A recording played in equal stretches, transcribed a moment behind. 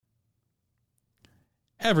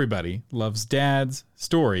Everybody loves dads,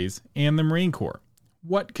 stories, and the Marine Corps.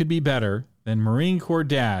 What could be better than Marine Corps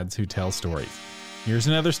dads who tell stories? Here's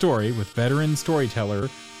another story with veteran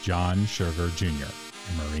storyteller John Sugar Jr.,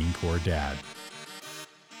 a Marine Corps dad.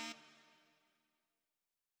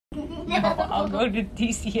 No, I'll go to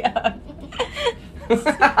DCF.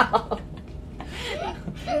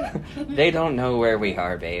 They don't know where we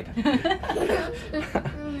are, babe.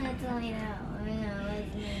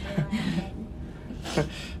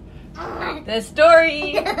 The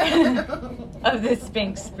story of the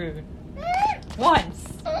Spanx spoon.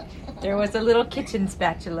 Once, there was a little kitchen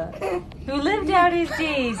spatula who lived out his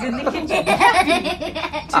days in the kitchen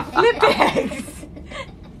to flip eggs.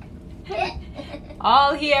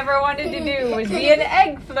 All he ever wanted to do was be an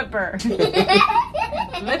egg flipper.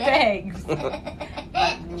 Flip eggs. But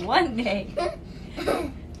one day,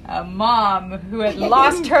 a mom who had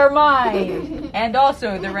lost her mind, and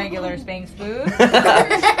also the regular Spanx spoon,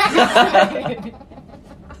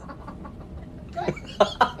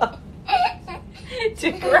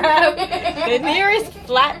 to grab the nearest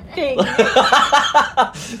flat thing.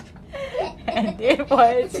 And it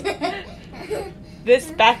was the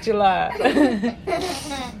spatula.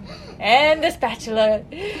 And the spatula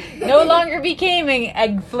no longer became an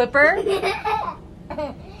egg flipper.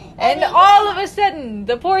 And all of a sudden,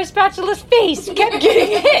 the poor spatula's face kept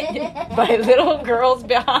getting hit by little girls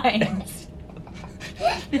behind.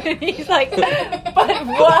 He's like, but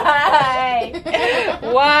why?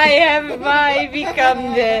 Why have I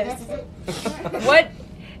become this? What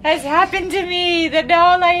has happened to me that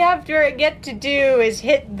all I have to get to do is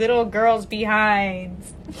hit little girls behind?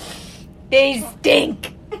 They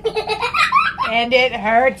stink. And it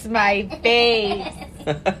hurts my face.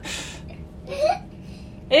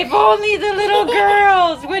 If only the little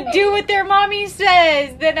girls would do what their mommy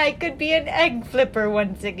says, then I could be an egg flipper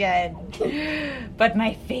once again. But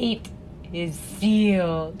my fate is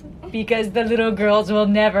sealed because the little girls will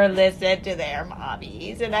never listen to their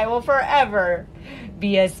mommies, and I will forever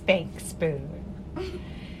be a Spanx spoon.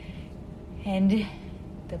 And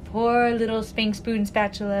the poor little Spanx spoon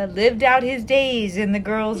spatula lived out his days in the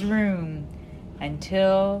girls' room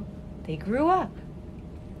until they grew up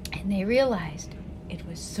and they realized it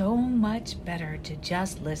was so much better to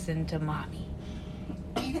just listen to mommy.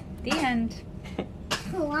 The end.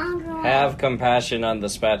 Have compassion on the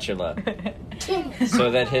spatula so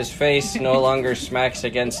that his face no longer smacks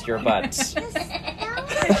against your butts.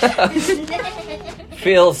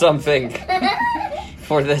 Feel something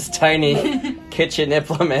for this tiny kitchen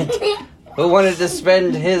implement who wanted to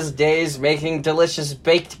spend his days making delicious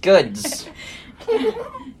baked goods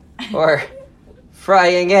or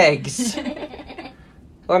frying eggs.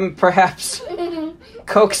 Or perhaps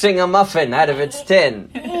coaxing a muffin out of its tin.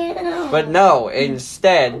 But no,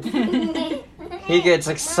 instead, he gets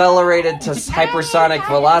accelerated to hypersonic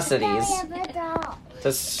velocities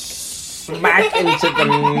to smack into the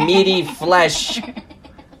meaty flesh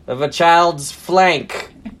of a child's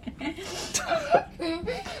flank.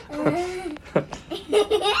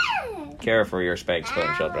 Care for your Spanx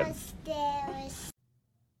spoon, children.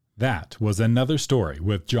 That was another story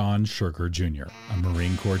with John Sugar Jr., a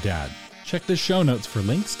Marine Corps dad. Check the show notes for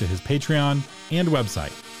links to his Patreon and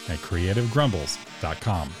website at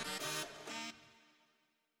creativegrumbles.com.